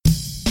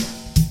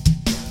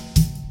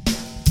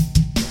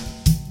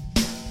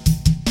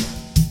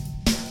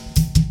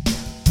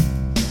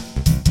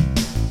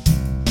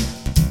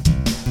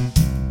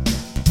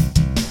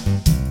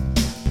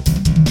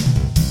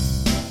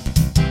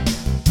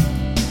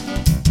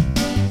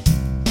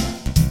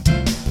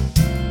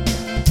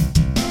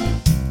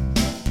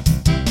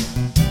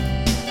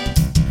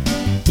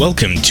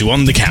Welcome to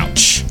On The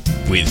Couch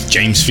with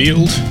James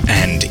Field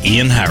and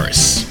Ian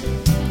Harris.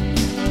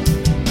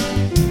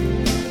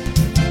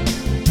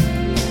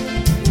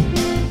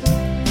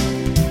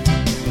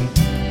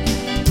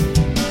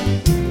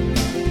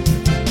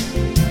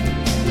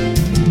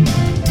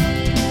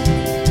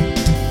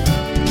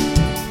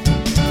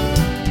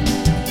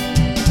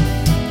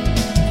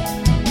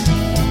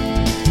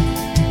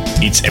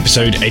 It's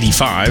episode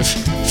 85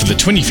 for the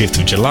 25th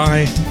of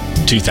July,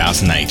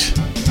 2008.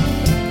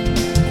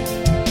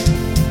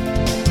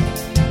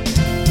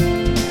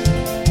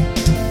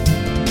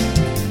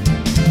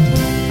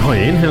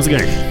 Hi Ian, how's it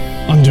going?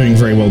 I'm doing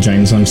very well,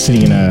 James. I'm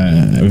sitting in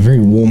a very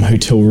warm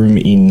hotel room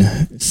in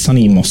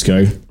sunny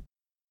Moscow.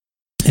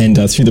 And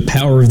through the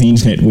power of the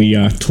internet, we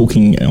are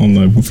talking on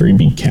a very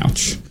big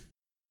couch.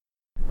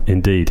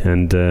 Indeed,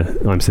 and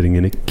I'm sitting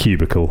in a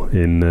cubicle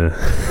in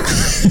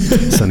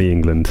sunny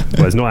England.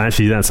 Well, it's not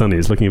actually that sunny.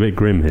 It's looking a bit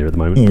grim here at the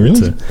moment. Oh,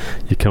 really? But,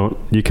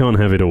 you can't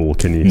have it all,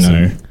 can you?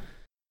 No. So,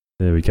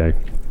 there we go.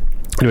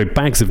 Anyway,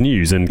 bags of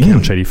news and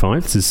Couch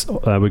 85. This is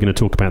we're going to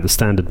talk about the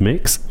standard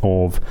mix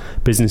of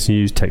business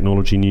news,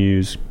 technology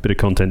news, bit of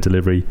content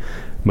delivery,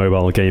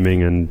 mobile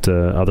gaming, and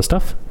other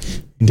stuff.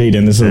 Indeed,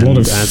 and there's a lot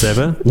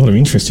of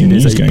interesting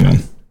news going on.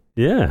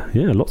 Yeah,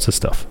 lots of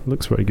stuff.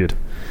 Looks very good.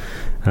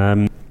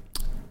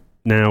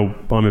 Now,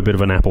 I'm a bit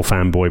of an Apple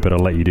fanboy, but I'll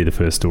let you do the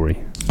first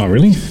story. Oh,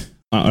 really?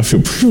 I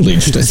feel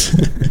privileged.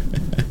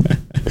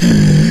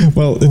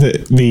 Well,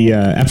 the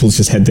Apple's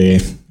just had their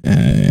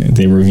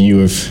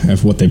review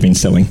of what they've been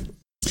selling.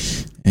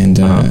 And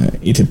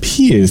it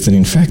appears that,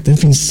 in fact, they've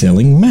been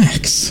selling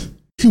Macs.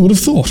 Who would have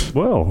thought?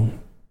 Well,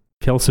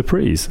 quelle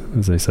surprise,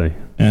 as they say.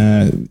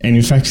 And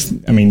in fact,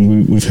 I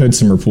mean, we've heard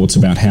some reports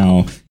about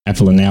how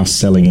Apple are now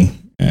selling,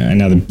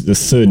 now the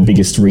third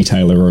biggest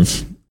retailer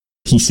of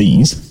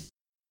PCs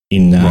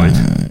in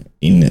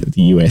the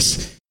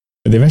US.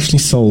 But they've actually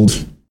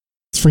sold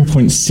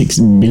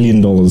 $3.6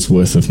 billion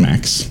worth of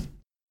Macs,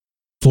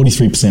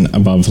 43%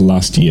 above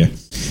last year.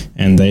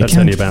 And that's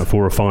only about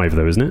 4 or 5,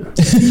 though, isn't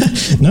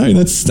it? No,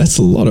 that's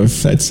a lot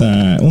of. That's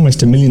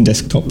almost 1 million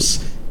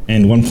desktops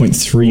and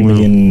 1.3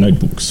 million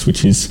notebooks,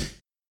 which is,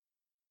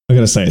 I've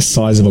got to say, a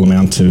sizable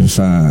amount of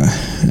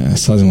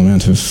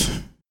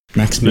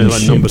Macs. They're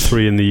like number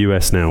 3 in the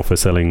US now for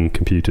selling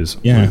computers.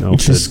 Yeah,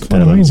 which is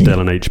quite amazing. Dell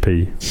and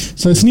HP.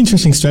 So it's an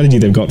interesting strategy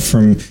they've got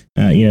from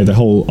the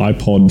whole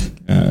iPod,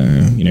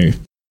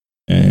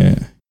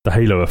 the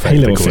Halo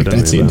effect.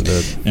 That's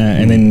it.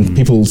 And then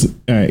people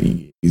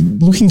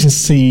looking to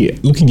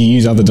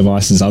use other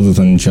devices other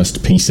than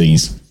just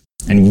PCs.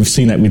 And we've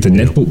seen that with the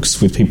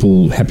netbooks, with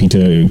people happy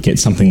to get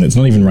something that's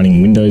not even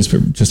running Windows,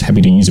 but just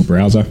happy to use a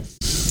browser.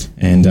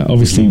 And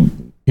obviously,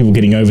 people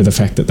getting over the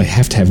fact that they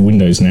have to have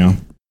Windows now,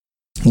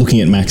 looking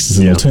at Macs as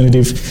an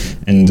alternative.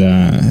 And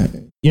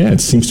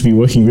it seems to be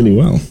working really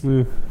well.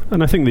 Yeah.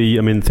 And I think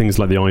things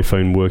like the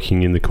iPhone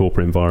working in the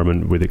corporate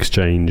environment with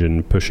Exchange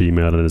and push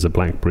email and as a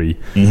BlackBerry,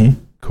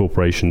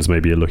 corporations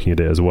maybe are looking at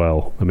it as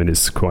well. I mean,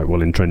 it's quite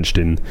well entrenched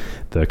in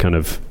the kind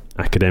of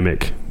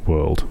academic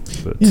world.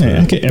 But,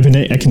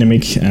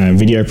 academic,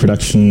 video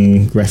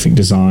production, graphic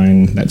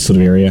design, that sort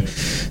of area.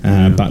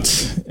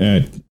 But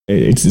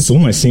it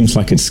almost seems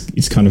like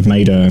it's kind of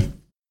made a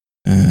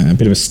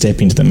bit of a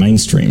step into the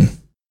mainstream.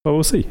 Well,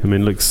 we'll see. I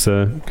mean, it looks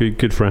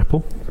good for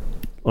Apple.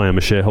 I am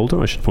a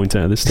shareholder, I should point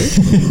out at this stage.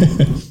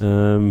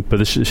 But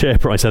the share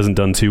price hasn't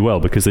done too well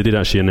because they did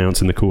actually announce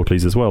in the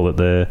quarterlies as well that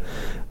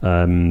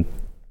the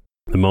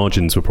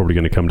margins were probably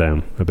going to come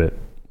down a bit.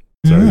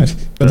 So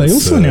right. But they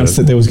also announced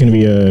that there was going to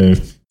be a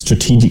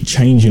strategic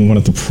change in one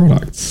of the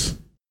products.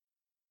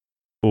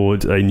 Or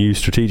a new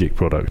strategic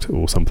product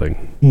or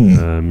something.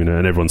 And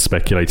everyone's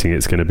speculating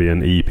it's going to be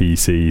an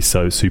EPC,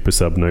 super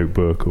sub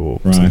notebook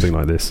or something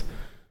like this.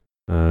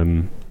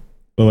 Well,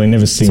 they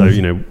never seem... So,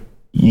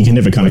 you can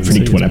never kind of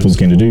predict what Apple's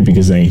going to do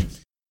because they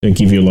don't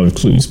give you a lot of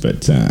clues,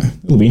 but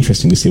it'll be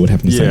interesting to see what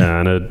happens there.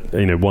 Yeah,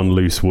 and one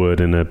loose word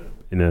in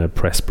a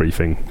press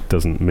briefing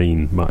doesn't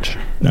mean much.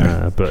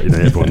 No. But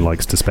everyone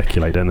likes to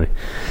speculate, don't they?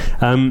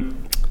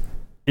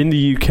 In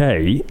the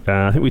UK,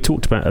 I think we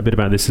talked a bit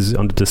about this as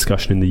under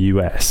discussion in the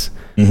US,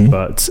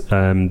 but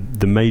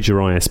the major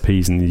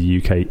ISPs in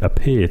the UK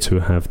appear to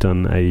have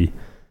done a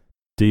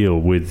deal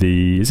with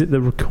the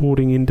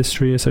Recording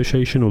Industry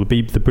Association or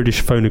the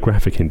British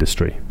Phonographic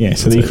Industry? Yeah,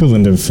 so the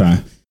equivalent of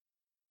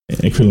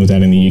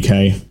that in the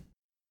UK.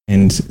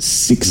 And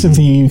 6 of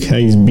the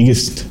UK's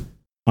biggest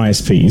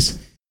ISPs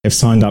have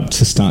signed up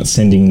to start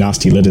sending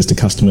nasty letters to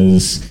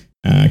customers,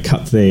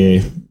 cut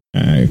their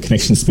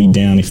connection speed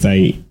down if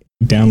they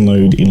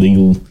download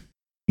illegal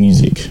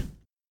music.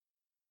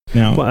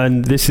 Now,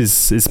 and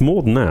it's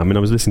more than that. I mean, I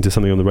was listening to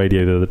something on the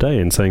radio the other day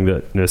and saying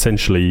that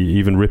essentially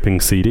even ripping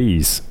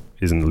CDs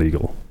isn't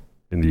legal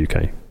in the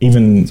UK.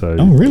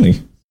 Oh,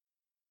 really?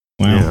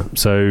 Wow. Yeah.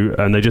 So,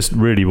 and they just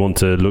really want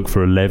to look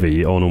for a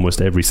levy on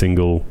almost every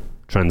single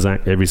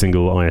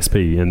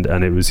ISP, and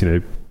it was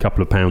a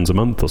couple of pounds a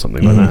month or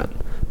something like that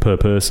per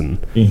person.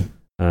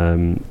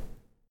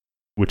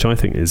 which I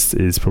think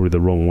is probably the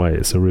wrong way.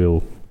 It's a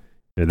real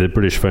the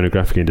British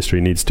phonographic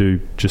industry needs to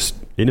just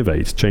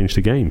innovate, change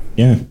the game.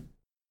 Yeah.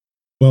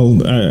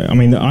 Well,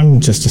 I'm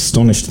just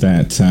astonished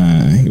that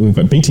we've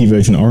got BT,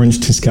 Virgin, Orange,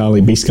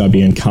 Tiscali,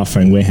 BSkyB and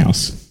Carphone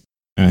Warehouse,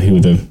 who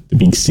are the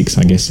big six,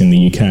 I guess, in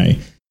the UK.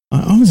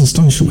 I was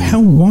astonished.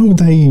 Why would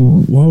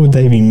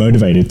they be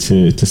motivated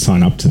to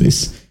sign up to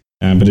this?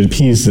 But it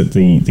appears that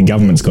the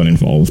government's got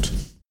involved,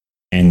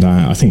 and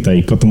I think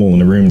they got them all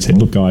in a room and said,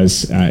 "Look,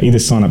 guys, either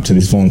sign up to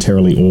this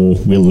voluntarily or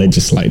we'll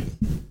legislate."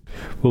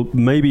 Well,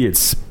 maybe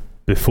it's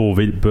before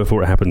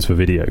it happens for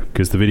video,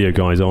 because the video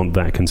guys aren't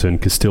that concerned,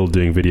 because still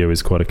doing video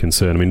is quite a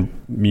concern. I mean,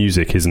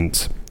 music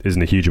isn't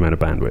a huge amount of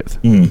bandwidth.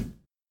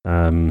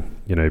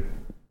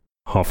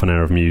 Half an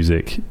hour of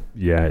music,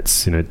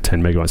 it's 10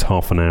 megabytes.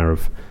 Half an hour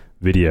of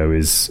video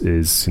is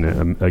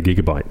a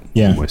gigabyte,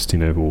 almost,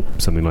 or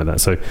something like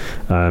that. So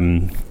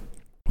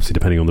obviously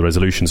depending on the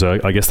resolution. So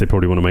I guess they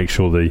probably want to make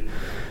sure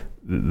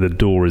the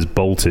door is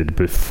bolted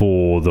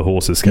before the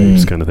horse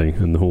escapes, kind of thing,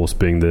 and the horse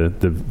being the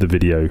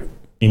video.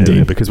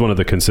 Indeed. Because one of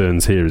the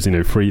concerns here is,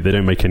 free. They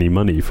don't make any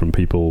money from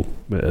people.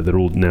 They're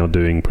all now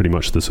doing pretty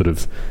much the sort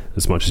of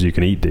as much as you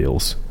can eat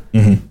deals.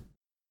 Mm-hmm.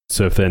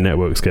 So if their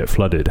networks get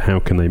flooded, how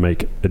can they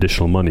make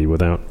additional money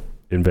without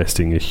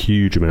investing a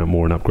huge amount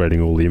more in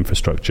upgrading all the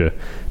infrastructure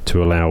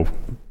to allow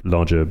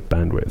larger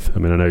bandwidth? I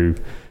mean, I know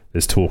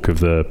there's talk of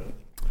the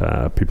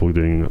people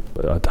doing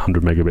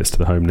 100 megabits to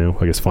the home now,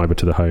 I guess fiber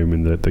to the home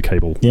in the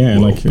cable. Yeah,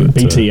 world, like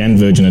BT and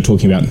Virgin are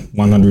talking about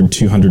 100,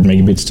 200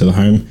 megabits to the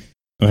home.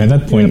 At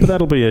that point, but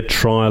that'll be a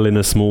trial in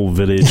a small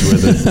village where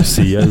the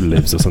CEO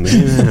lives or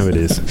something. You know how it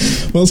is.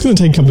 Well, it's going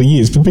to take a couple of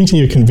years, but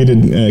BT are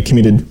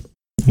committed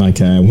like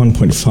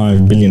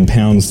 £1.5 billion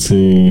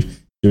to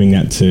doing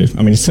that.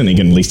 It's certainly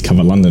going to at least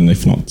cover London,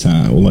 if not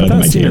all the other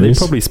major areas.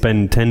 They probably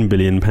spend £10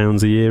 billion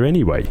a year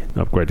anyway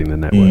upgrading the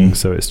network.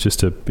 So it's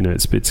just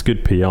it's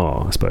good PR,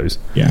 I suppose.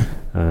 Yeah.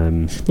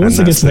 But once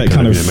they get to that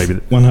kind of maybe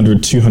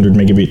 100, 200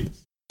 megabit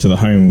to the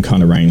home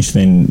kind of range,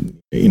 then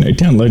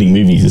downloading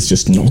movies is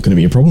just not going to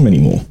be a problem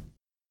anymore.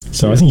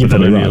 So I think you're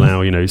probably right.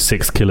 Allow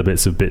 6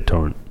 kilobits of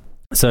BitTorrent.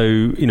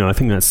 So I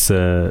think that's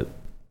so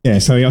I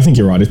think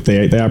you're right.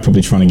 They are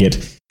probably trying to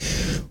get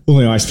all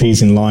the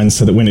ISPs in line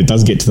so that when it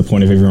does get to the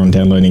point of everyone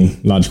downloading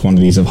large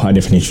quantities of high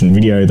definition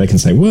video, they can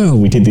say, well,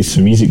 we did this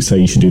for music, so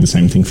you should do the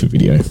same thing for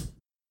video.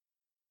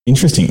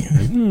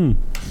 Interesting.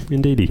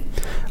 Indeedy.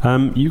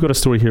 You've got a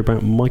story here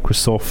about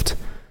Microsoft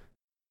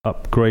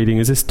upgrading.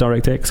 Is this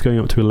DirectX going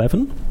up to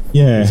 11?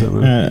 Yeah.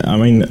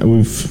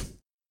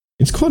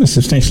 It's quite a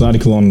substantial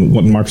article on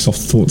what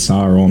Microsoft's thoughts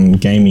are on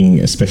gaming,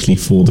 especially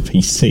for the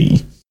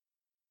PC.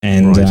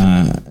 And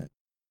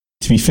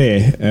to be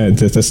fair,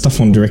 the stuff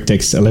on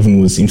DirectX 11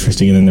 was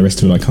interesting, and then the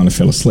rest of it I kind of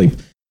fell asleep.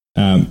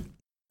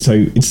 So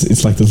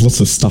it's like there's lots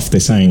of stuff they're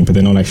saying, but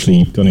they're not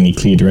actually got any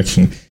clear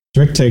direction.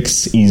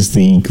 DirectX is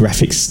the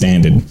graphics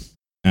standard,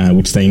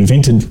 which they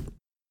invented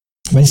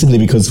basically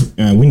because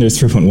Windows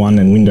 3.1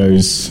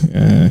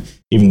 and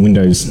even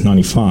Windows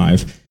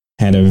 95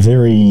 had a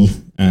very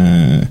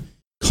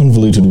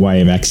convoluted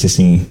way of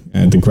accessing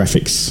the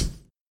graphics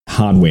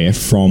hardware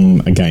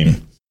from a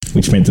game,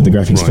 which meant that the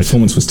graphics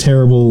performance was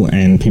terrible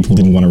and people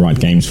didn't want to write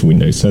games for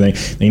Windows. So they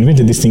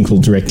invented this thing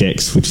called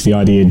DirectX, which the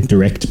idea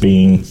direct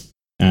being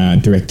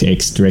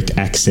DirectX, direct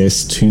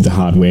access to the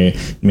hardware,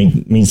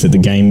 means that the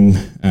game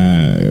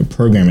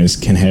programmers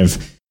can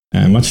have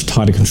much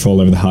tighter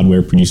control over the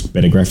hardware, produce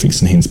better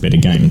graphics and hence better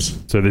games.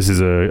 So this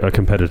is a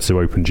competitor to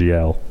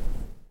OpenGL?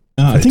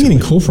 I think it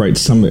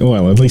incorporates at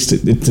least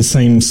it's the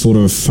same sort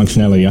of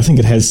functionality. I think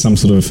it has some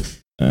sort of,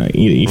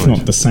 if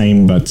not the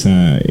same, but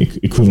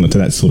equivalent to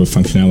that sort of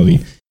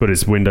functionality. But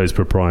it's Windows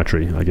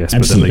proprietary, I guess. Absolutely.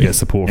 But then they get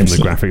support from the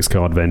graphics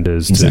card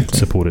vendors to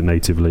support it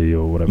natively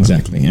or whatever.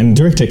 Exactly. And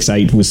DirectX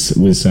 8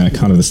 was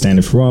kind of the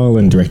standard for a while,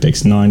 and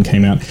DirectX 9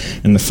 came out.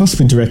 And the fuss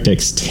with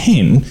DirectX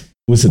 10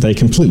 was that they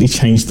completely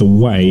changed the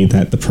way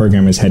that the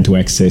programmers had to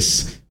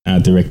access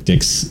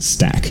DirectX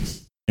stack.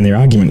 And their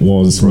argument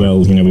was, we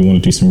want to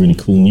do some really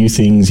cool new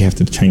things. You have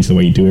to change the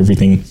way you do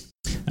everything.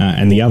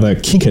 And the other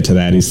kicker to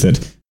that is that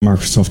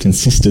Microsoft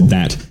insisted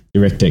that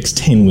DirectX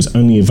 10 was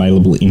only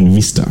available in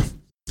Vista.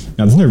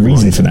 Now, there's no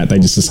reason for that. They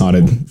just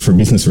decided, for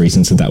business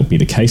reasons, that would be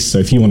the case. So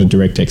if you want a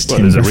DirectX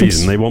 10 there's a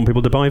reason. They want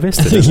people to buy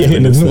Vista.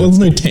 There's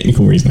no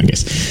technical reason, I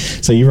guess.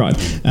 So you're right.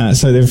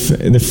 So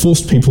they've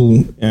forced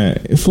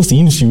the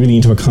industry really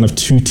into a kind of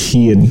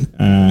two-tiered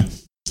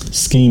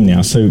scheme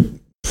now. So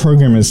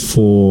programmers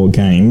for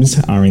games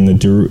are in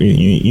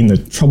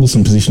the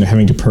troublesome position of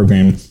having to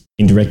program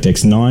in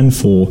DirectX 9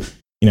 for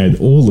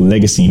all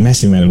the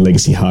massive amount of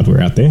legacy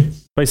hardware out there.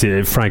 Basically,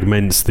 it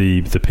fragments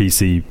the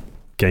PC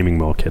gaming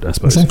market, I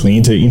suppose. Exactly,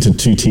 into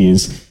two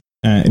tiers.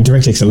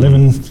 DirectX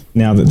 11,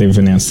 now that they've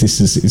announced this,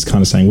 is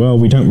kind of saying, well,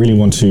 we don't really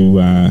want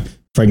to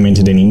fragment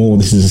it anymore.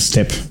 This is a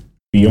step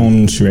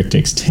beyond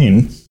DirectX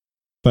 10.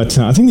 But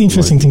I think the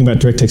interesting thing about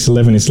DirectX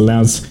 11 is it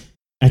allows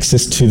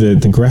access to the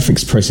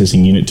graphics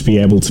processing unit to be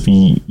able to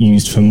be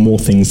used for more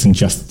things than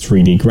just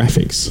 3D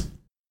graphics.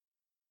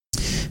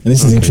 And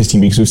this is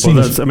interesting because we've seen...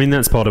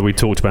 that's part of... We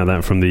talked about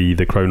that from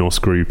the Kronos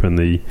group and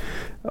the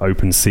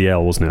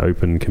OpenCL, wasn't it?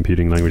 Open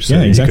Computing Language.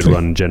 So you could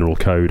run general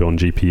code on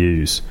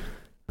GPUs.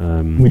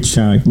 Which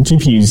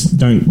GPUs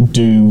don't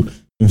do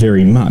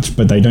very much,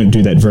 but they don't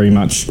do that very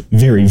much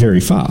very, very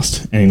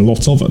fast and in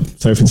lots of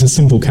it. So if it's a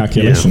simple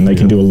calculation, they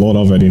can do a lot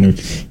of it in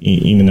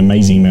an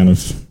amazing amount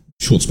of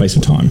short space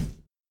of time.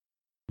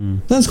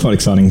 That's quite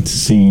exciting to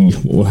see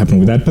what will happen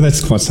with that, but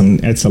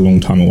that's a long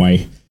time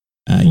away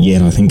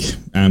yet, I think.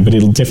 But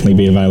it'll definitely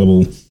be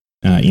available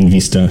in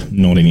Vista,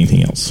 not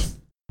anything else.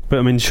 But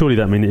I mean, surely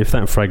if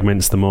that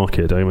fragments the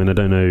market, I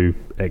don't know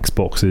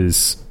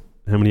Xboxes.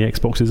 How many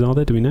Xboxes are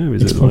there? Do we know?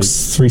 Is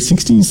Xbox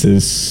 360s?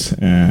 There's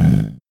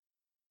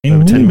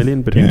 10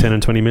 million, between 10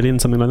 and 20 million,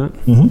 something like that.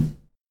 Mm-hmm.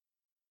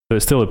 So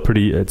it's still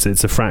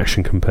it's a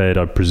fraction compared,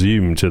 I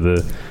presume, to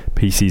the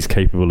PCs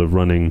capable of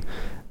running.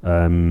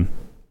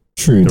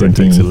 True,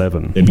 DirectX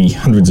 11. There'd be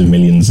hundreds of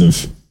millions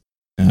of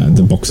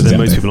the boxes. But then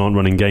most people aren't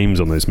running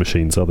games on those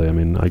machines, are they? I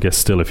mean, I guess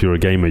still, if you're a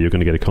gamer, you're going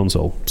to get a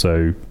console.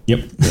 So yep,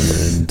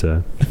 and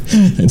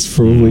that's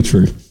probably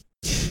true.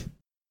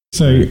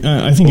 So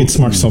I think it's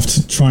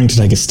Microsoft trying to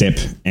take a step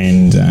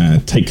and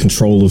take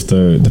control of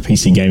the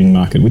PC gaming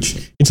market,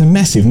 which it's a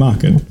massive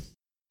market.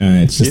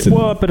 It's just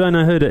but I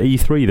heard at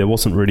E3 there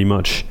wasn't really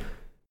much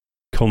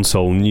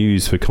console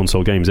news for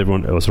console games.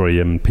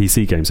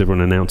 PC games.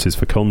 Everyone announces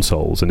for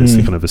consoles, and it's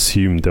kind of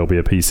assumed there'll be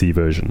a PC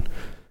version.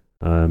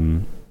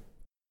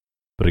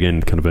 But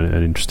again, kind of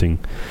an interesting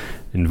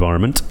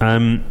environment.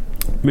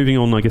 Moving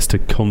on, I guess, to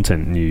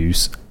content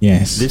news.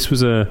 Yes, this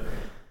was a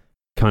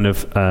kind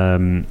of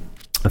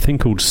a thing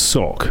called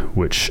SOC,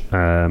 which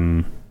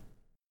the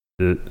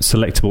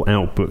selectable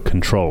output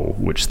control,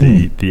 which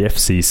the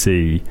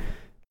FCC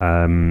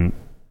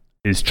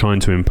is trying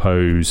to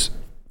impose.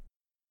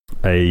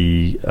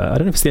 I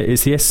don't know if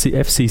it's the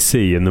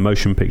FCC and the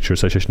Motion Picture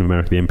Association of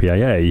America, the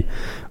MPAA,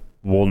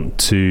 want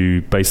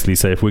to basically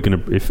say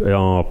if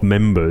our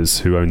members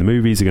who own the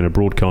movies are going to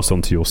broadcast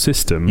onto your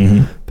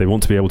system, they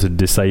want to be able to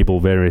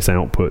disable various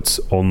outputs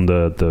on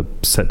the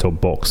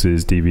set-top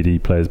boxes,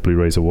 DVD players,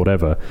 Blu-rays, or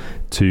whatever,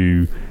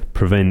 to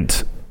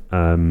prevent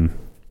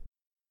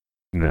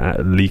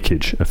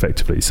leakage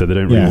effectively. So they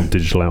don't really want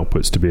digital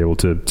outputs to be able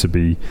to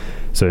be.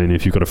 So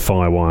if you've got a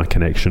FireWire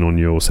connection on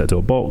your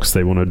set-top box,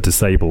 they want to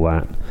disable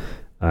that,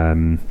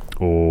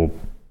 or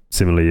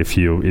similarly, if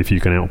you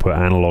can output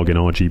analog in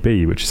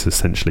RGB, which is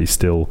essentially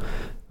still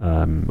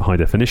high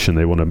definition,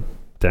 they want to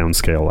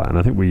downscale that. And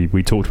I think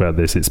we talked about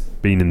this. It's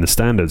been in the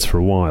standards for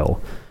a while,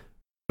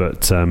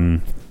 but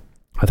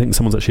I think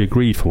someone's actually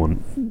agreed to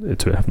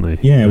it, haven't they?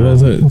 Yeah. Well,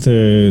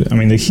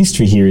 the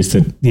history here is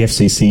that the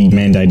FCC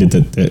mandated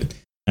that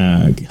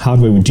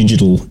hardware with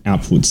digital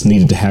outputs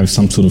needed to have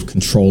some sort of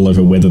control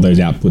over whether those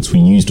outputs were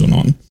used or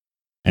not.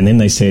 And then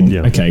they said,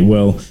 okay,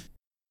 well.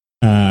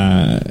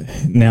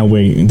 Now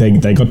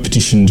they got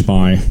petitioned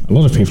by a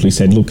lot of people who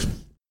said, look,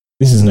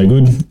 this is no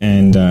good,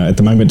 and at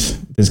the moment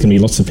there's going to be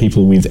lots of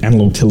people with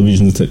analog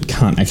televisions that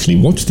can't actually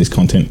watch this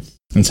content,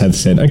 and so they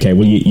said, okay,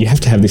 well you have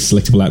to have this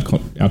selectable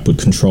output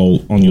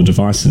control on your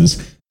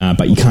devices,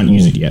 but you can't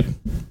use it yet.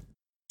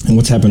 And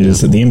what's happened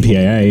is that the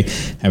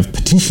MPAA have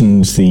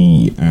petitioned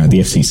the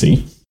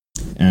FCC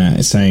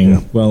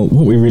saying, well,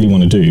 what we really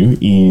want to do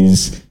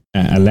is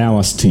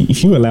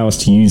if you allow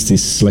us to use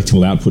this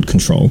selectable output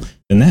control,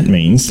 then that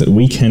means that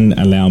we can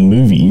allow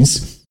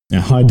movies,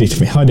 high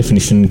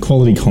definition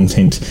quality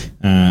content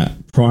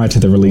prior to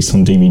the release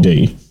on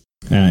DVD.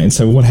 And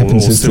so what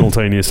happens is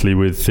simultaneously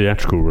with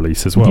theatrical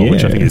release as well,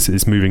 which I think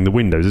is moving the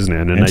windows, isn't it,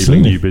 and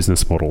enabling new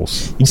business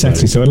models.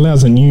 Exactly. So it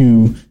allows a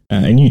new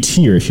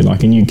tier, if you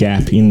like, a new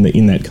gap in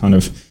that kind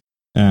of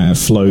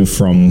flow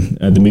from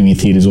the movie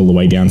theaters all the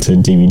way down to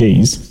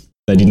DVDs.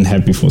 They didn't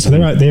have before. So the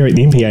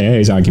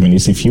MPAA's argument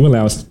is if you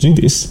allow us to do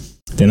this,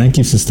 then that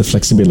gives us the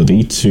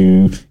flexibility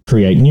to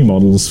create new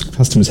models.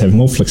 Customers have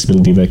more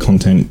flexibility of their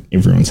content.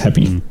 Everyone's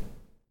happy.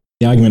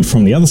 The argument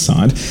from the other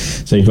side,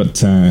 so you've got...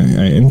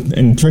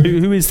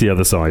 who is the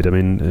other side? I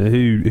mean,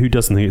 who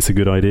doesn't think it's a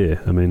good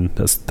idea? I mean,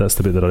 that's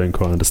the bit that I don't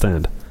quite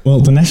understand.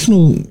 Well, the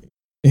national...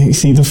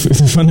 See,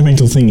 the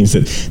fundamental thing is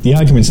that the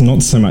argument's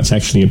not so much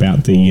actually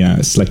about the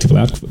selectable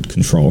output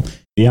control.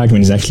 The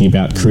argument is actually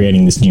about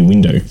creating this new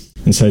window.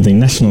 And so the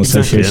National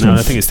Association... And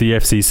I think it's the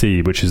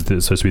FCC, which is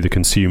supposed to be the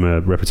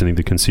consumer, representing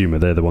the consumer.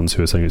 They're the ones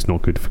who are saying it's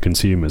not good for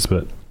consumers,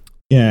 but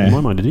in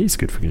my mind it is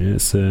good for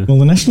consumers. Well,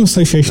 the National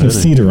Association of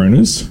Theatre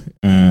Owners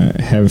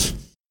have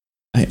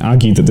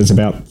argued that there's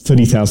about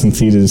 30,000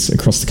 theatres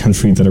across the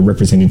country that are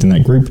represented in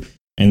that group,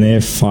 and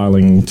their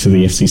filing to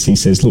the FCC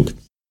says, look,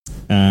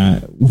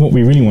 what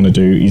we really want to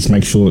do is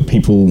make sure that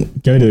people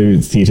go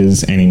to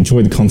theatres and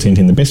enjoy the content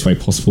in the best way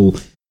possible.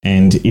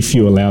 And if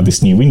you allow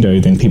this new window,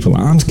 then people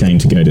aren't going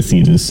to go to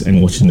theatres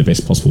and watch it in the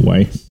best possible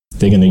way.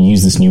 They're going to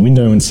use this new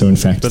window, and so in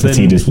fact, the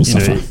theatres will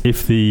suffer.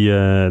 If the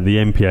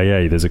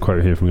MPAA, there's a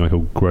quote here from a guy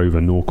called Grover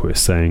Norquist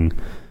saying,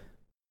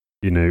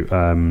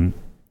 the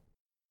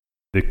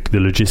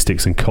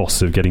logistics and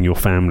costs of getting your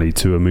family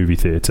to a movie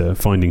theatre,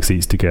 finding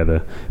seats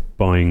together,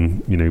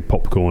 buying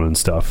popcorn and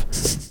stuff.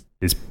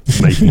 is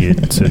making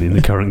it, certainly in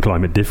the current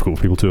climate, difficult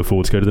for people to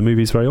afford to go to the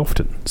movies very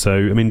often. So,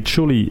 I mean,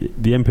 surely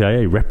the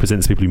MPAA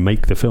represents people who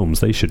make the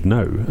films. They should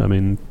know. I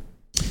mean,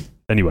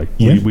 anyway,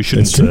 we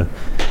shouldn't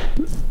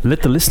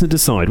let the listener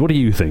decide. What do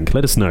you think?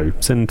 Let us know.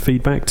 Send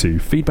feedback to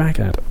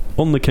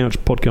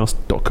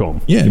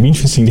feedback@onthecouchpodcast.com. Yeah, it'd be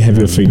interesting to have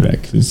your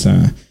feedback. Because,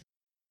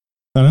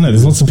 I don't know,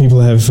 there's lots of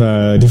people who have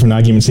different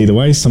arguments either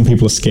way. Some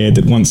people are scared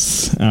that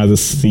once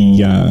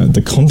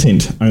the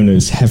content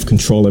owners have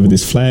control over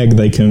this flag,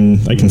 they can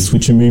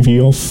switch a movie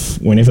off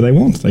whenever they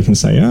want. They can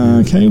say,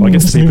 okay, well, I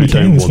guess the people who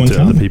don't want it are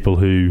can't. the people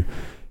who...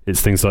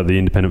 It's things like the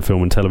Independent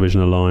Film and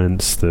Television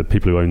Alliance, the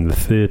people who own the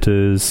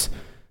theatres,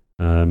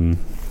 and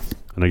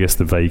I guess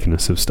the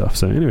vagueness of stuff.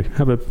 So anyway,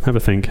 have a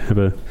think, have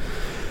a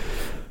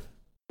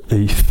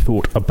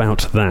thought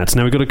about that.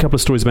 Now we've got a couple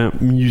of stories about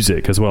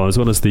music as well as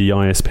the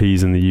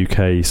ISPs in the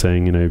UK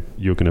saying,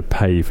 you're going to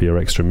pay for your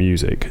extra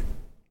music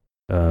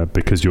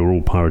because you're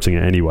all pirating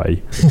it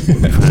anyway.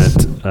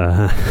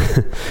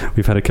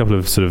 We've had a couple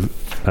of sort of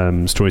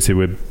stories here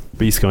with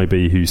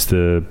BSkyB, who's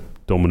the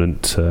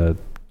dominant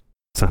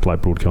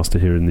satellite broadcaster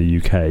here in the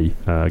UK,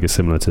 I guess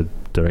similar to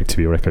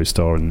DirectX or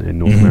EchoStar in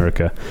North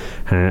America,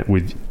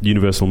 with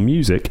Universal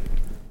Music,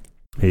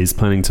 is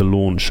planning to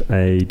launch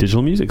a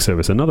digital music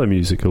service, another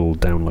musical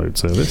download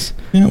service.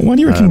 Now, why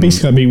do you reckon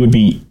BSkyB would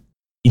be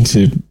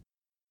into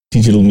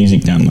digital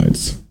music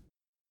downloads?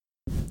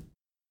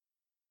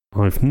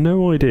 I've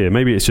no idea.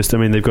 Maybe it's just,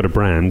 they've got a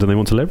brand and they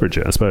want to leverage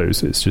it, I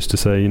suppose. It's just to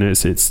say,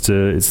 it's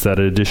that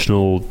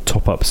additional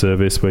top-up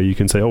service where you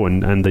can say,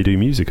 and they do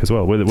music as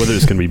well. Whether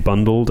it's going to be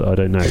bundled, I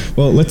don't know.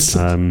 Well, let's...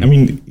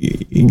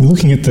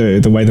 looking at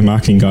the way the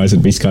marketing guys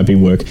at BSkyB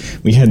work,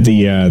 we had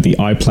the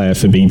iPlayer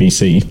for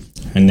BBC,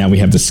 and now we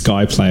have the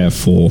Sky Player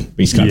for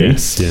BSkyB.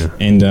 Yes, yeah.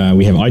 And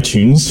we have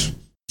iTunes.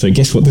 So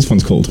guess what this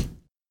one's called?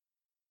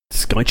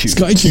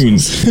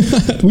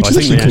 SkyTunes. Which is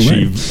actually cool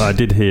name. I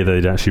did hear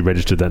they'd actually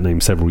registered that name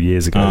several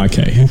years ago.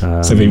 Okay.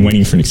 So they've been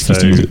waiting for an excuse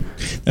to use it.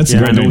 That's a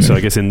great name. Also,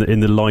 I guess in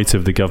the light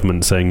of the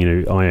government saying,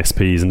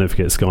 ISPs, and don't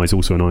forget Sky's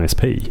also an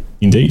ISP.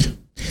 Indeed.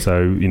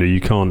 So, you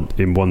can't,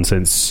 in one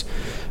sense,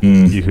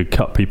 you could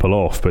cut people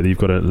off, but you've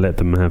got to let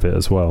them have it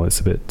as well. It's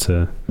a bit,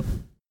 tricky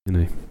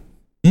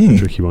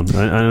one. And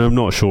I'm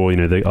not sure,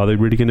 are they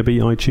really going to be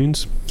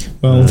iTunes?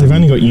 Well, they've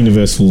only got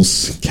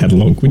Universal's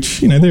catalogue, which,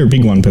 they're a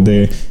big one, but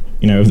they're...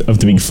 of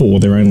the big four,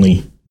 they're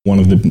only one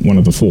of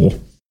the four.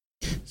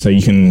 So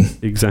you can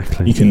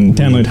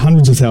download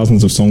hundreds of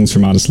thousands of songs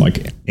from artists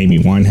like Amy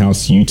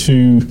Winehouse,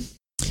 U2,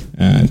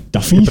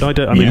 Duffy. Yeah,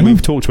 but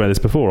we've talked about this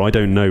before. I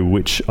don't know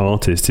which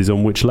artist is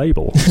on which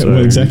label. So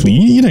well, exactly.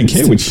 You don't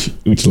care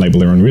which label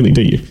they're on, really,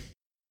 do you?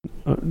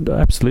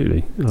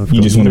 Absolutely.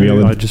 You just want to be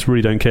able to... I just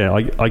really don't care.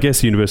 I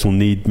guess Universal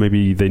need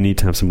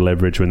to have some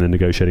leverage when they're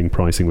negotiating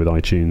pricing with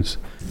iTunes.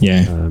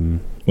 Yeah.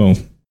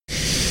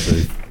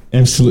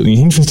 Absolutely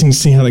interesting to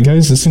see how that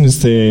goes. As soon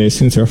as they're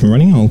up and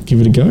running, I'll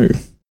give it a go.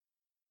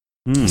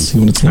 See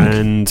what it's like.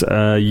 And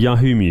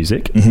Yahoo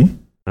Music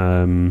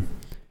sent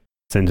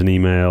an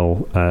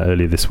email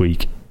earlier this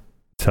week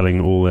telling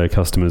all their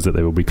customers that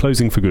they will be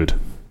closing for good.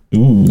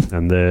 Ooh.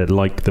 And they're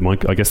like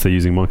I guess they're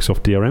using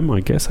Microsoft DRM. I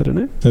don't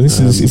know. So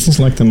is this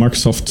like the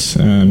Microsoft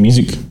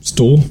music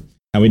store?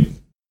 How it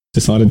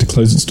decided to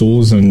close its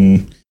doors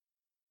and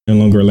no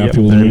longer allow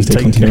people to move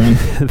their content around.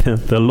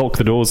 They'll lock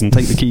the doors and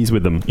take the keys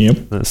with them.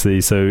 Yep.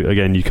 So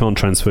again, you can't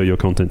transfer your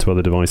content to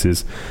other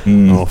devices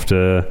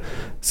after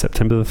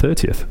September the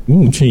 30th.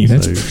 Oh, gee,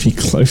 that's pretty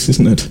close,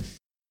 isn't it?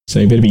 So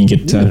you better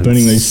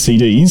burning those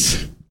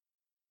CDs.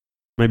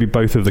 Maybe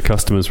both of the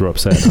customers were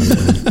upset.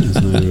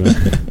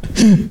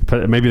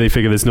 Maybe they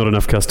figure there's not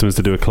enough customers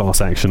to do a class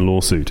action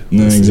lawsuit.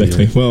 No,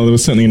 exactly. Well, there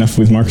was certainly enough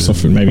with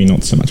Microsoft, but maybe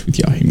not so much with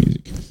Yahoo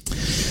Music.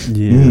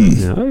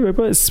 Yeah.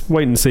 But let's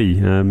wait and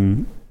see.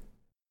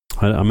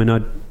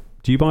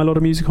 Do you buy a lot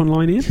of music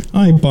online, Ian?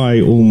 I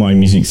buy all my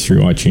music through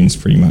iTunes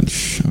pretty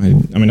much.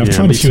 I've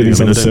tried a few of these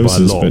other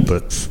services,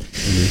 but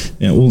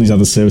all these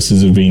other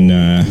services have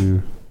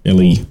been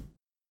fairly,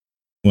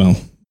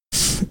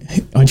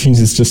 iTunes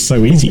is just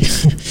so easy.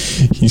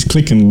 You just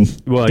click and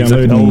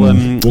download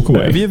and walk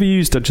away. Have you ever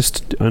used,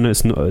 I know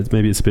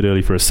maybe it's a bit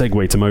early for a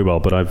segue to mobile,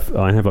 but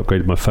I have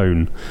upgraded my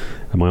phone,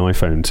 my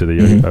iPhone, to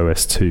the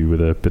OS 2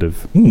 with a bit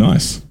of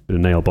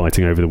nail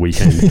biting over the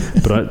weekend.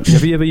 But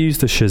have you ever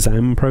used the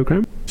Shazam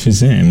program?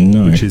 Shazam,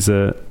 no. Which is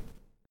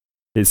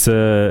it's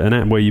an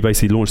app where you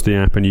basically launch the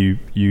app and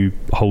you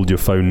hold your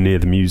phone near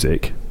the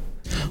music.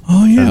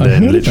 Oh yeah, and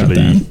then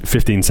literally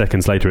 15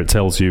 seconds later, it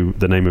tells you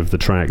the name of the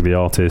track, the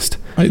artist,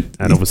 and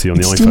obviously on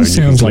the iPhone, still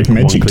sounds like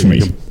magic to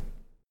me.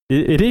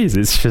 It is.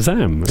 It's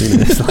Shazam.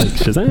 It's like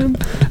Shazam,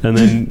 and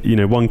then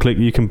one click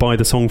you can buy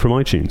the song from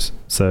iTunes.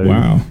 So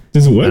wow,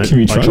 does it work? Have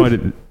you tried? I tried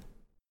it.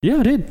 Yeah,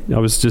 I did. I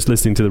was just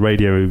listening to the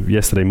radio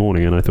yesterday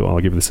morning, and I thought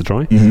I'll give this a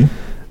try. You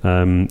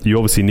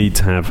obviously need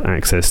to have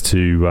access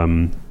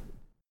to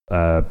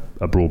a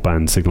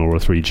broadband signal or a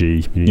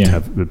 3G. You need to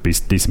have a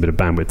decent bit of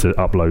bandwidth to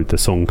upload the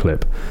song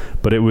clip.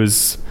 But it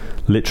was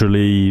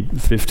literally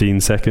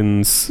 15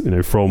 seconds,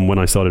 from when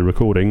I started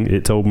recording.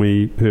 It told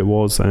me who it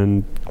was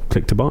and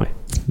clicked to buy.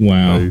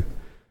 Wow.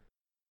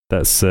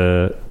 that's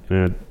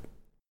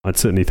I'd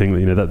certainly think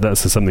that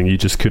that's something you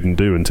just couldn't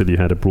do until you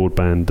had a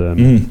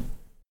broadband.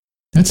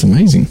 That's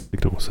amazing.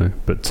 Signal. So,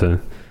 but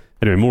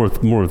anyway, more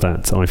of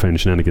that iPhone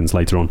shenanigans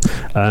later on.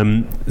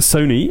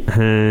 Sony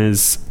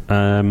has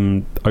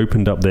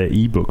opened up their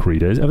ebook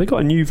readers. Have they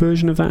got a new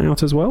version of that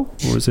out as well,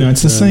 or is it? No,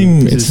 it's the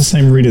same. It's the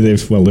same reader.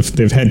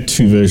 They've had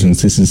two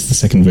versions. This is the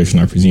second version,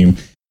 I presume,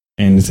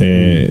 and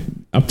they're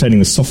updating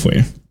the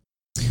software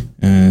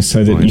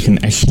so that you can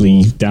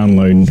actually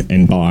download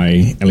and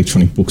buy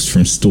electronic books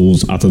from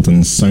stores other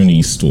than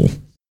Sony's store.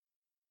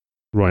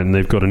 Right, and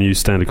they've got a new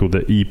standard called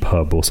the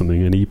EPUB or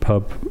something. An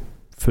EPUB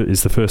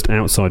is the first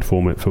outside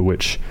format for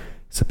which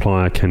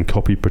supplier can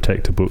copy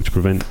protect a book to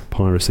prevent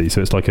piracy.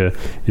 So it's like they're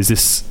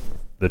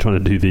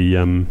trying to do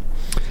the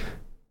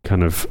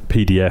kind of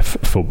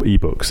PDF for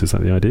ebooks. Is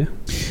that the idea?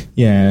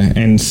 Yeah,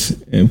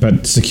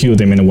 but secure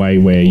them in a way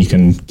where you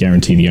can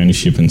guarantee the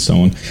ownership and so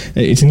on.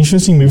 It's an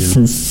interesting move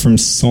from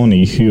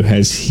Sony, who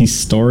has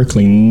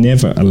historically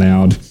never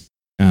allowed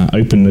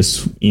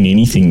openness in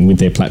anything with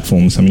their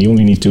platforms. I mean, all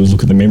you need to do is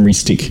look at the memory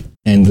stick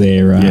and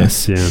their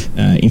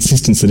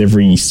insistence that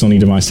every Sony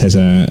device has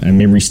a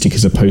memory stick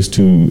as opposed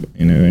to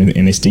an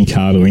SD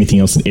card or anything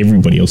else that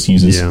everybody else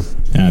uses.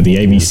 The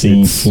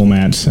ABC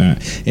format,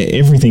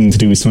 everything to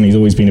do with Sony has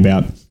always been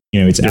about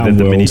it's our world.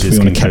 We want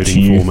to capture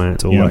you.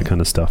 Format, all that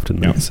kind of stuff,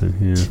 didn't it?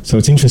 So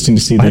it's interesting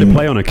to see. I had a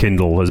play on a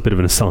Kindle as a bit of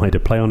an aside. A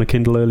play on a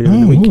Kindle earlier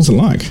in the week. What was it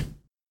like?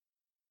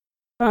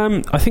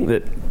 I think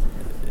that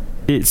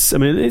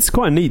it's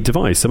quite a neat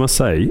device, I must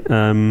say.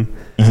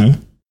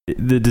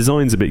 The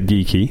design's a bit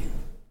geeky,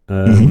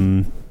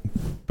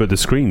 but the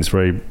screen's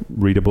very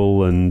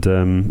readable and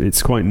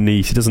it's quite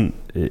neat.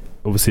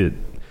 Obviously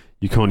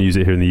you can't use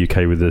it here in the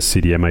UK with the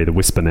CDMA, the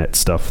WhisperNet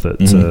stuff that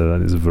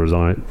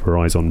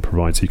Verizon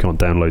provides. So you can't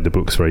download the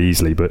books very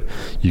easily, but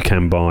you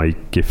can buy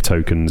gift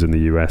tokens in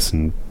the US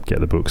and get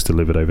the books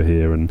delivered over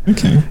here. And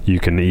you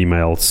can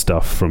email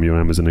stuff from your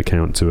Amazon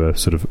account to a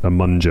sort of a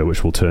munger,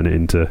 which will turn it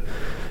into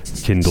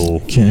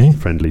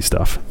Kindle-friendly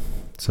stuff.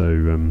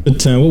 So,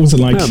 but what was it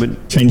like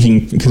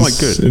changing? Because quite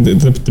good.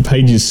 The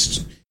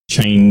pages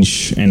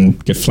change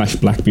and get flash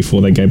black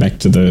before they go back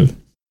to the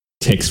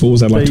text. What was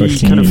that like to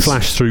actually use?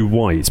 Flash through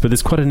white, but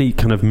there's quite a neat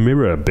kind of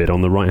mirror bit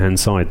on the right-hand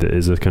side that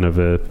is a kind of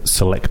a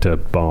selector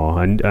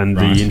bar. And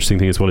the interesting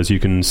thing as well is you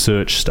can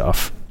search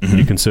stuff.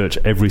 You can search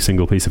every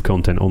single piece of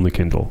content on the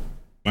Kindle.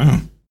 Wow.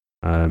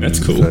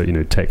 That's cool.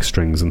 For, text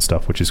strings and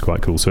stuff, which is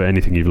quite cool. So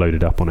anything you've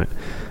loaded up on it.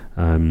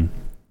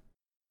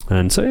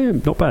 And so,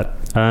 not bad.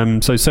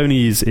 So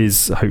Sony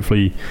is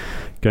hopefully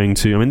going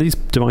to... I mean, these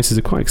devices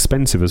are quite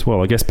expensive as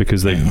well, I guess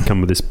because they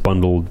come with this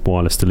bundled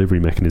wireless delivery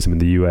mechanism in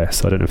the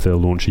US. I don't know if they'll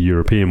launch a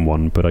European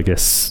one, but I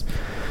guess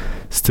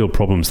still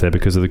problems there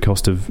because of the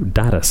cost of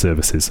data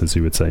services, as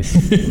you would say.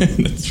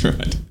 That's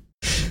right.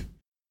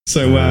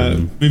 So,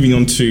 moving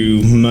on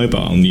to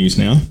mobile news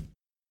now.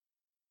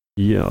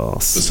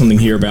 Yes. There's something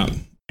here about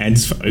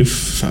ads for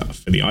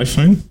the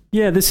iPhone.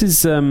 Yeah, this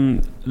is a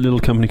little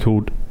company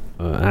called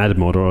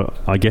AdMob, or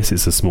I guess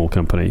it's a small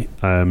company,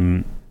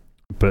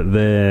 but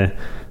they're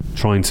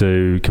trying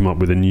to come up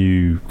with a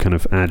new kind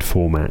of ad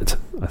format,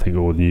 I think,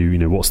 or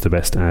new, what's the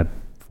best ad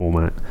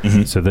format.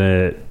 So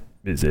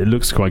it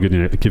looks quite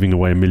good, giving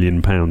away £1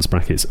 million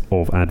brackets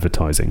of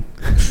advertising.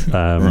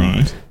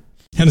 Right.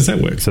 How does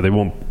that work? So they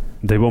want,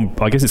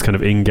 I guess it's kind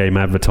of in-game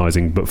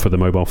advertising, but for the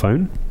mobile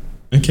phone.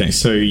 Okay,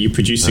 so you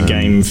produce a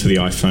game for the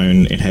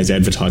iPhone, it has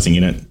advertising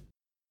in it.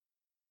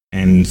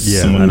 And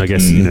and I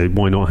guess,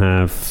 why not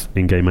have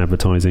in-game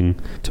advertising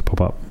to pop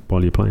up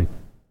while you're playing?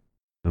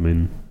 I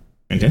mean...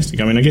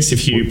 Fantastic. I mean, I guess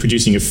if you're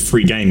producing a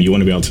free game, you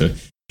want to be able to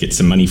get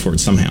some money for it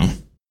somehow.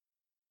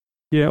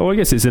 Yeah, or I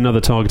guess it's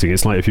another targeting.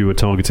 It's like if you were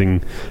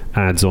targeting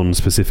ads on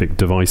specific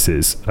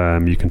devices,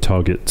 you can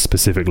target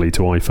specifically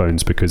to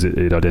iPhones because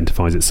it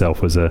identifies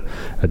itself as a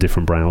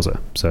different browser.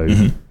 So...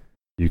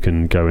 You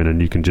can go in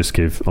and you can just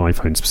give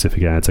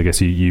iPhone-specific ads. I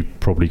guess you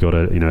probably got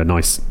a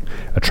nice,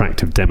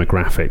 attractive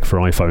demographic for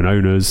iPhone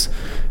owners.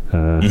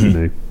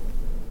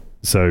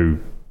 So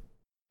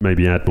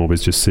maybe AdMob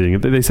is just seeing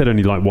it. They said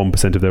only like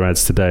 1% of their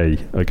ads today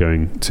are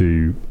going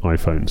to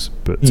iPhones,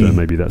 but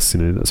maybe that's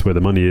that's where the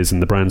money is and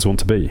the brands want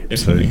to be.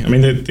 Definitely. So, I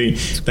mean,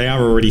 they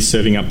are already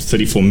serving up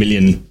 34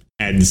 million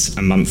ads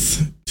a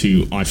month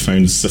to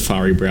iPhone's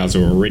Safari browser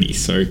already,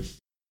 so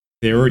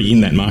they're already in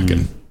that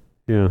market.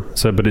 Yeah,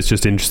 but it's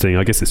just interesting.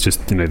 I guess it's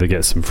just they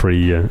get some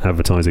free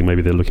advertising.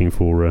 Maybe they're looking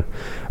for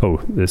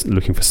they're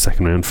looking for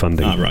second round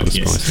funding. Right,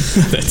 yes,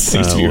 that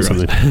seems to be or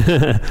something,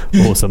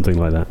 or something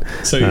like that.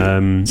 So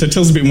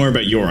tell us a bit more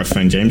about your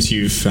iPhone, James.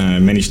 You've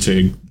managed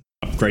to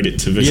upgrade it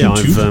to version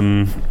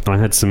 2. I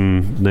had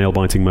some nail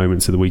biting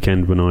moments at the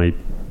weekend when I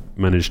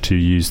managed to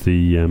use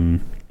the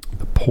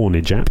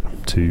Pornage app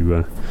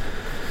to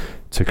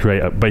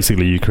create.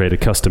 Basically, you create a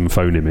custom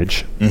phone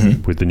image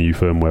with the new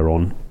firmware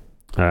on.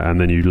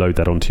 And then you load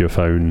that onto your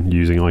phone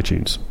using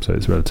iTunes, so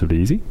it's relatively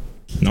easy.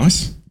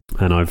 Nice.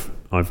 And I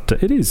must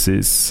admit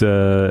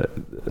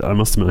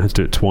I had to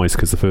do it twice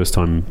because the first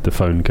time the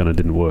phone kind of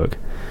didn't work.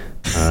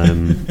 That's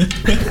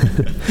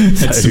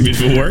a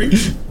bit of a worry.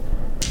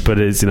 but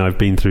it's I've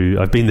been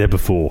there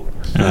before.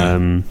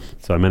 So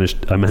I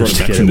managed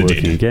to get it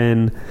working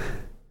again.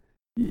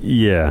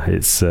 Yeah,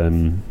 it's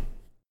a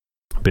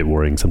bit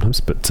worrying sometimes,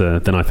 but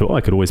then I thought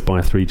I could always buy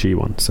a 3G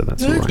one, so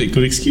that's all right.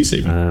 Good excuse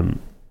even.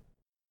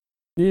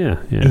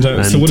 Yeah. And,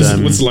 so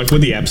what's like? What are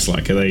the apps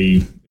like? Are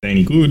they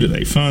any good? Are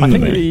they fun? I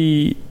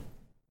think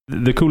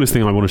the coolest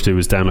thing I wanted to do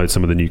was download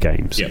some of the new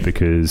games,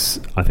 because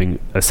I think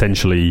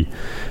essentially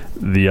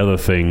the other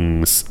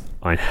things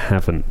I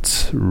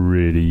haven't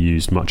really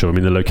used much of. I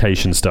mean, the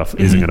location stuff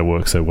isn't going to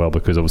work so well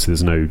because obviously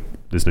there's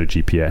no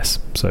GPS,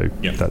 so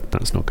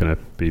that's not going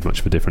to be much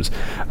of a difference.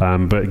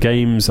 But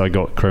games, I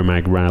got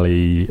Cro-Mag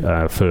Rally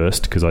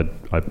first because I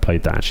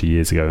played that actually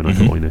years ago, and I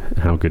thought,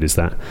 how good is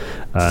that?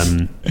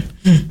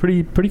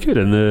 Pretty good,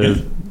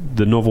 and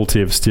the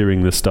novelty of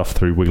steering the stuff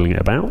through, wiggling it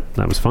about,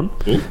 that was fun.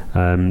 Cool.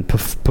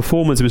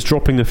 Performance, it was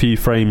dropping a few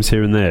frames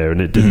here and there, and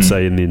it did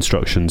say in the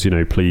instructions,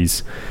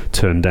 please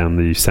turn down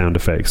the sound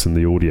effects and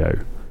the audio.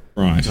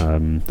 Right.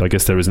 I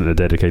guess there isn't a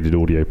dedicated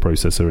audio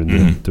processor in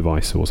the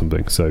device or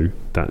something, so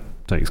that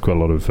takes quite a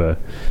lot of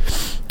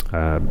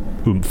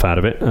oomph out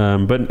of it.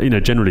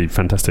 But generally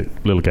fantastic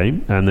little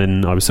game. And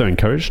then I was so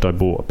encouraged, I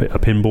bought a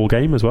pinball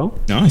game as well.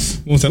 Nice.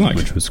 What was that like?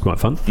 Which was quite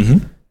fun.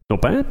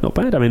 Not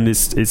bad. I mean,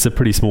 it's a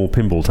pretty small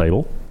pinball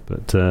table,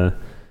 but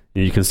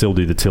you can still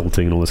do the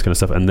tilting and all this kind of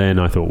stuff. And then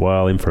I thought,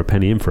 well, in for a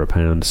penny, in for a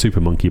pound, Super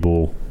Monkey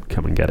Ball,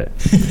 come and get it.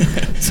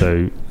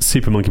 So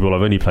Super Monkey Ball,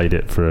 I've only played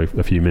it for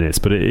a few minutes,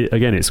 but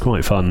again, it's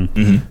quite fun.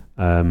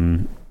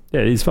 Yeah,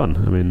 it is fun.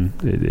 I mean,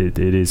 it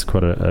is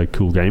quite a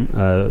cool game.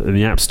 In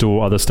the App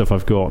Store, other stuff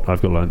I've got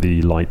like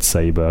the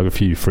lightsaber. I've got a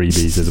few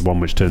freebies. There's one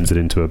which turns it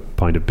into a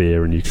pint of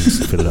beer, and you can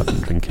fill it up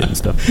and drink it and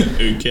stuff.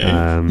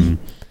 Okay.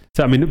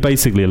 So, I mean,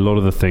 basically, a lot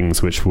of the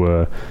things which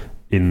were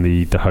in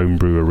the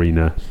homebrew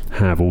arena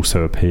have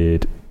also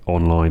appeared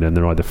online, and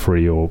they're either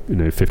free or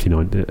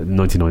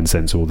 99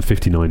 cents, or the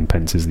 59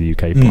 pence is the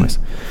UK price.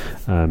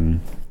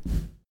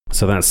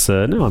 So that's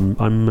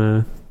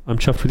I'm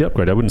chuffed with the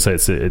upgrade. I wouldn't say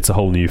it's a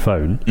whole new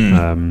phone.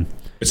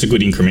 It's a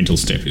good incremental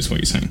step, is what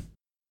you're saying.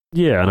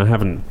 Yeah, and I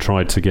haven't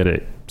tried to get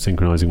it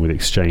synchronizing with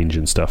Exchange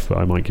and stuff, but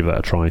I might give that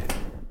a try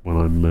when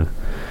I'm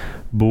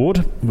bored,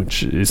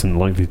 which isn't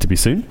likely to be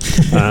soon.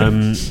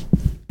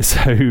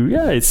 So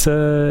yeah,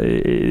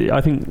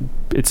 I think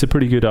it's a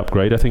pretty good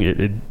upgrade. I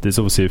think there's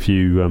obviously a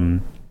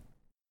few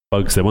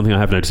bugs there. One thing I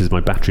have noticed is my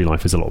battery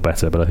life is a lot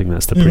better, but I think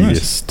that's the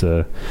previous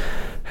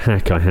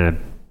hack I had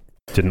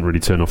didn't really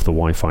turn off the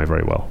Wi-Fi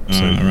very well.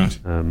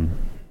 So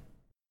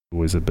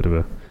always a bit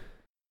of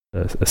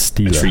a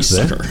stealer there.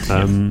 Sucker.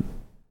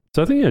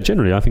 So I think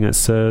generally I think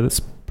that's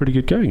pretty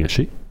good going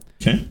actually.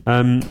 Okay.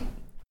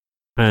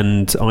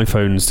 And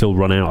iPhones still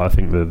run out, I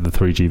think, the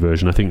 3G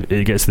version. I think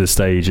it gets to the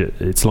stage,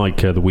 it's like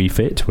the Wii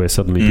Fit, where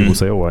suddenly people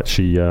say, oh,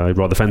 actually, I'd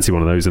rather fancy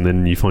one of those, and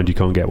then you find you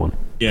can't get one.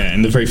 Yeah,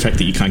 and the very fact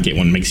that you can't get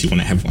one makes you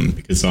want to have one,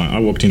 because I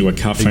walked into a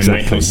car phone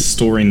warehouse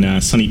store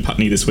in sunny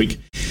Putney this week,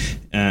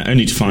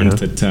 only to find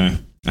that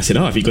I said,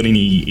 have you got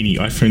any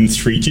iPhone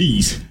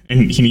 3Gs?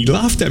 And he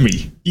laughed at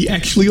me. He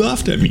actually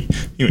laughed at me.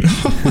 He went,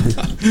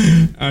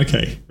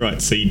 okay, right,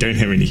 so you don't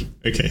have any.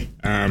 Okay,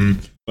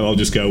 well, I'll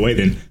just go away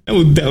then.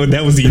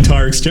 That was the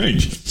entire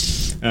exchange.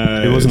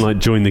 It wasn't like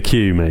join the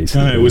queue, mate.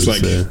 No, it was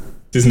like,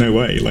 there's no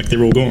way. Like,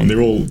 they're all gone.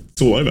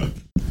 It's all over.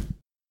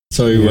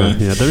 So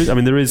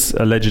there is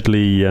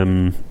allegedly,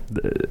 and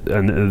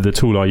the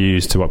tool I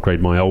use to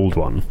upgrade my old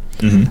one,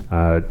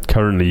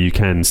 currently you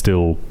can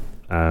still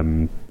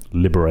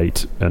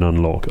liberate and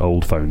unlock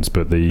old phones,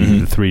 but the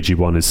 3G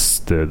one is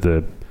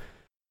the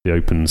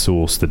open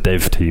source, the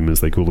dev team as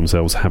they call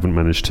themselves, haven't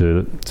managed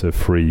to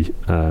free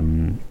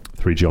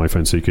 3G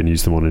iPhones so you can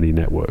use them on any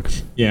network.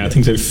 Yeah, I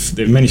think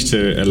they've managed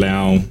to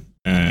allow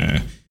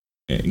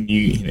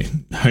new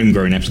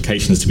homegrown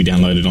applications to be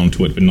downloaded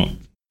onto it, but not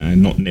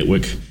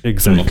network.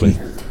 Exactly.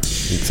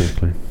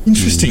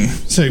 Interesting.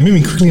 So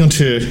moving quickly on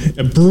to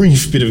a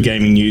brief bit of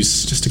gaming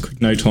news, just a quick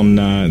note on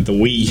the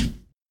Wii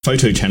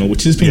photo channel,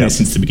 which has been there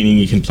since the beginning.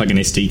 You can plug an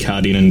SD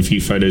card in and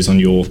view photos on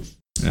your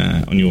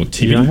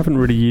TV. Yeah, I haven't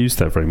really used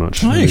that very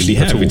much. I actually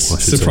have. It's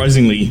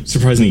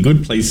surprisingly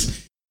good.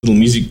 Plays little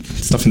music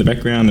stuff in the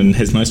background and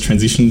has nice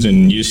transitions,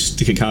 and you just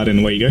stick a card in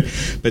and away you go.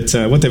 But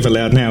what they've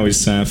allowed now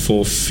is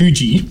for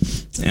Fuji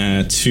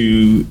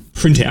to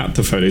print out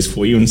the photos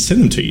for you and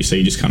send them to you. So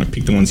you just kind of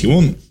pick the ones you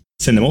want,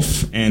 send them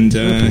off, and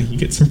you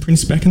get some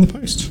prints back in the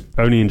post.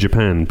 Only in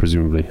Japan,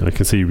 presumably. I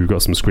can see we've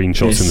got some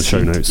screenshots in the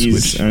show notes.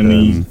 Which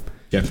only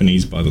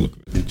Japanese by the look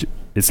of it.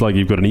 It's like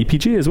you've got an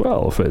EPG as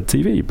well for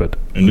TV, but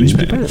only in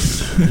Japan.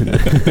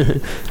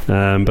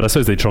 But I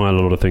suppose they try a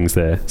lot of things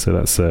there, so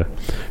that's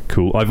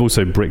cool. I've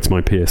also bricked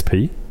my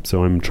PSP,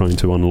 so I'm trying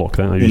to unlock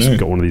that. I've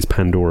got one of these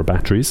Pandora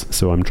batteries,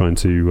 so I'm trying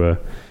to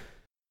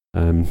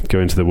go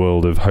into the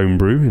world of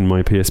homebrew in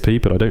my PSP,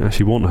 but I don't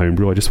actually want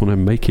homebrew. I just want to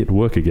make it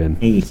work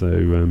again.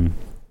 So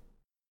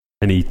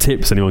any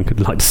tips anyone could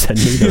like to send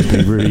me, that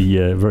would be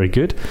really very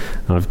good.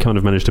 I've kind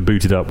of managed to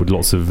boot it up with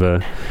lots of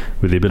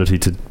with the ability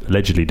to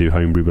allegedly do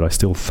homebrew, but I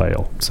still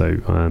fail.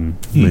 So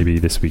maybe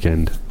this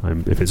weekend,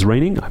 if it's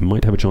raining, I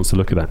might have a chance to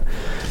look at that.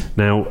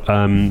 Now,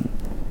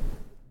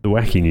 the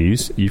wacky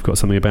news, you've got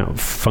something about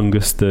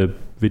Fungus, the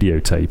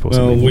videotape, or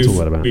something. What's all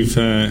that about?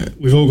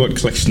 We've all got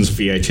collections of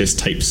VHS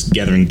tapes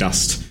gathering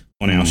dust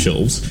on our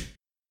shelves,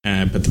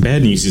 but the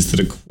bad news is that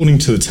according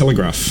to the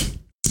Telegraph,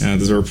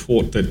 there's a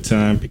report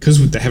that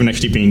because they haven't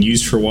actually been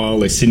used for a while,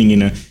 they're sitting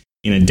in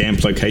a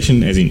damp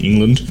location, as in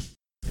England.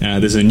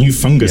 There's a new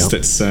fungus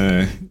that's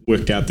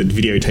worked out that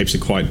videotapes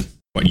are quite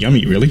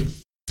yummy, really.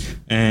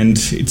 And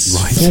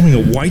it's forming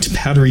a white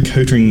powdery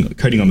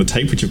coating on the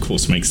tape, which of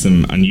course makes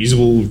them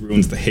unusable,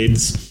 ruins the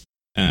heads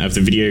of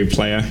the video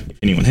player, if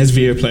anyone has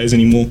video players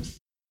anymore.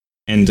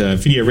 And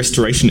video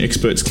restoration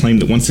experts claim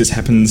that once this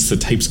happens, the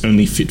tape's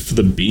only fit for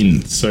the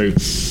bin. So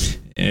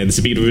there's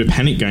a bit of a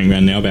panic going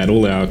around now about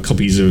all our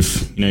copies of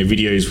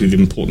videos with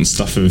important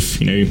stuff of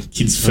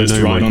kids' first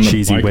ride on the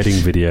cheesy bike.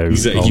 wedding video.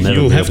 Exactly.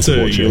 You'll have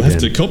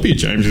to copy it,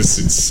 James.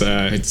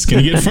 It's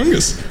going to get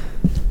fungus.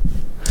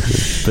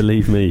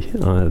 Believe me,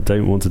 I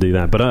don't want to do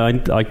that. But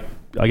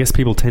I guess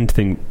people tend to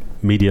think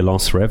media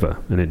lasts forever,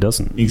 and it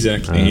doesn't.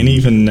 Exactly. And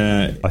even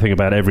I think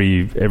about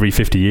every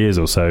 50 years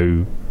or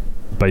so,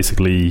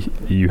 basically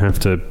you have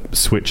to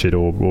switch it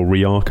or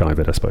re-archive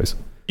it, I suppose.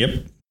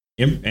 Yep.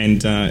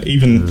 And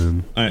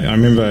even I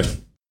remember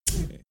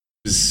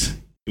it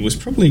was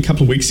probably a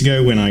couple of weeks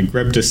ago when I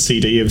grabbed a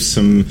CD of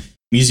some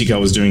music I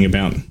was doing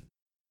about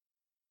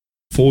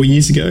 4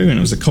 years ago, and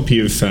it was a copy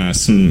of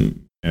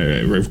some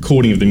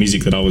recording of the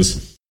music that I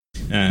was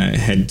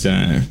had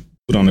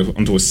put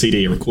onto a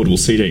CD, a recordable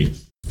CD.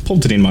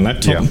 Popped it in my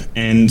laptop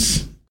and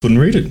couldn't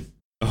read it.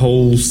 The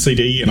whole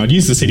CD, and I'd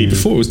used the CD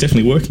before, it was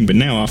definitely working, but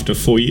now after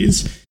 4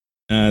 years,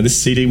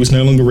 this CD was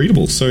no longer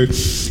readable. So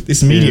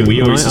this media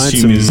we always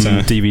assume is... I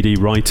had some DVD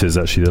writers,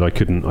 actually,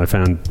 that I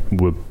found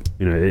were,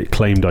 it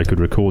claimed I could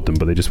record them,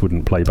 but they just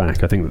wouldn't play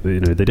back. I think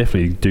that, they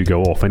definitely do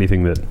go off.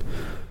 Anything that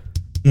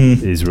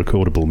is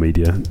recordable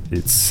media,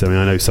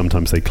 I know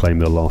sometimes they claim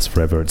they'll last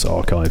forever, it's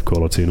archive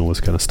quality and all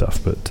this kind of stuff,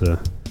 but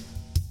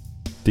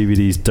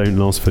DVDs don't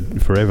last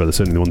forever. They're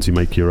certainly the ones you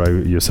make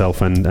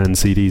yourself and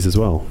CDs as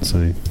well.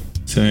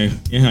 So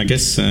yeah, I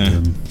guess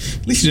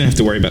at least you don't have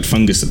to worry about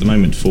fungus at the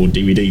moment for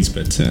DVDs,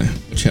 but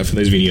watch out for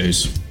those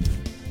videos.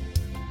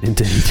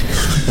 Indeed.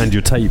 And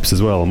your tapes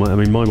as well.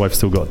 My wife's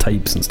still got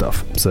tapes and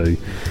stuff, so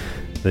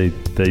they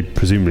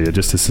presumably are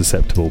just as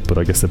susceptible, but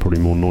I guess they're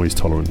probably more noise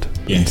tolerant.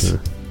 Yes.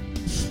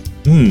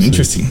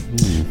 Interesting.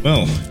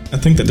 Well, I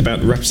think that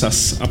about wraps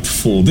us up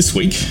for this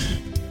week.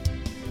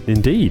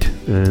 Indeed.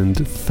 And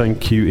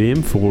thank you,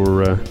 Ian,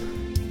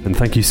 and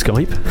thank you,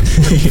 Skype,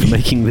 for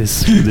making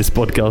this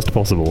podcast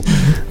possible.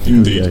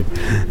 Indeed.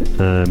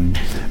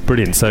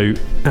 Brilliant. So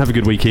have a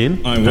good week,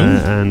 Ian. I will.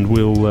 And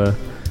we'll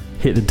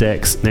hit the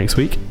decks next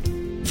week.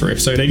 For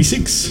episode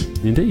 86.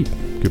 Indeed.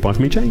 Goodbye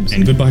from me, James.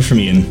 And goodbye from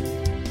Ian.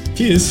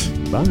 Cheers.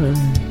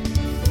 Bye.